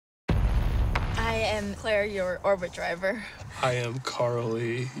am Claire, your orbit driver. I am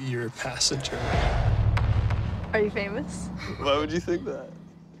Carly, your passenger. Are you famous? Why would you think that?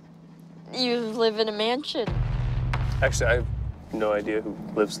 You live in a mansion. Actually, I have no idea who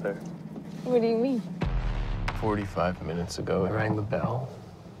lives there. What do you mean? 45 minutes ago, I rang the bell.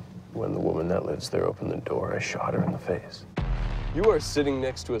 When the woman that lives there opened the door, I shot her in the face. You are sitting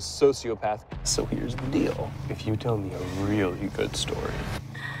next to a sociopath. So here's the deal. If you tell me a really good story,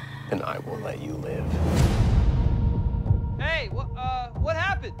 then I will let you live. Hey, what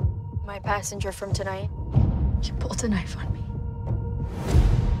happened? My passenger from tonight, he pulled a knife on me.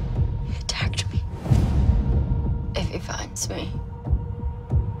 He attacked me. If he finds me,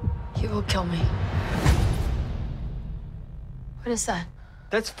 he will kill me. What is that?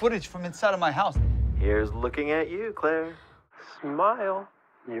 That's footage from inside of my house. Here's looking at you, Claire. Smile.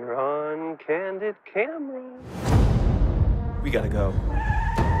 You're on candid camera. We gotta go.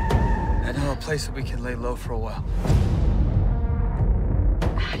 I know a place that we can lay low for a while.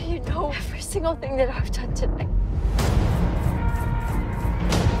 How do you know every single thing that I've done tonight?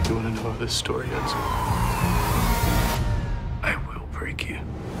 You want to know how this story ends? I will break you.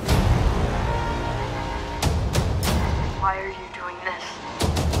 Why are you doing this?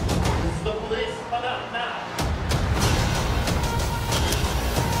 The police, come out now.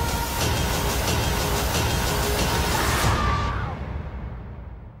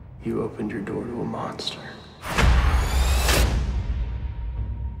 You opened your door to a monster.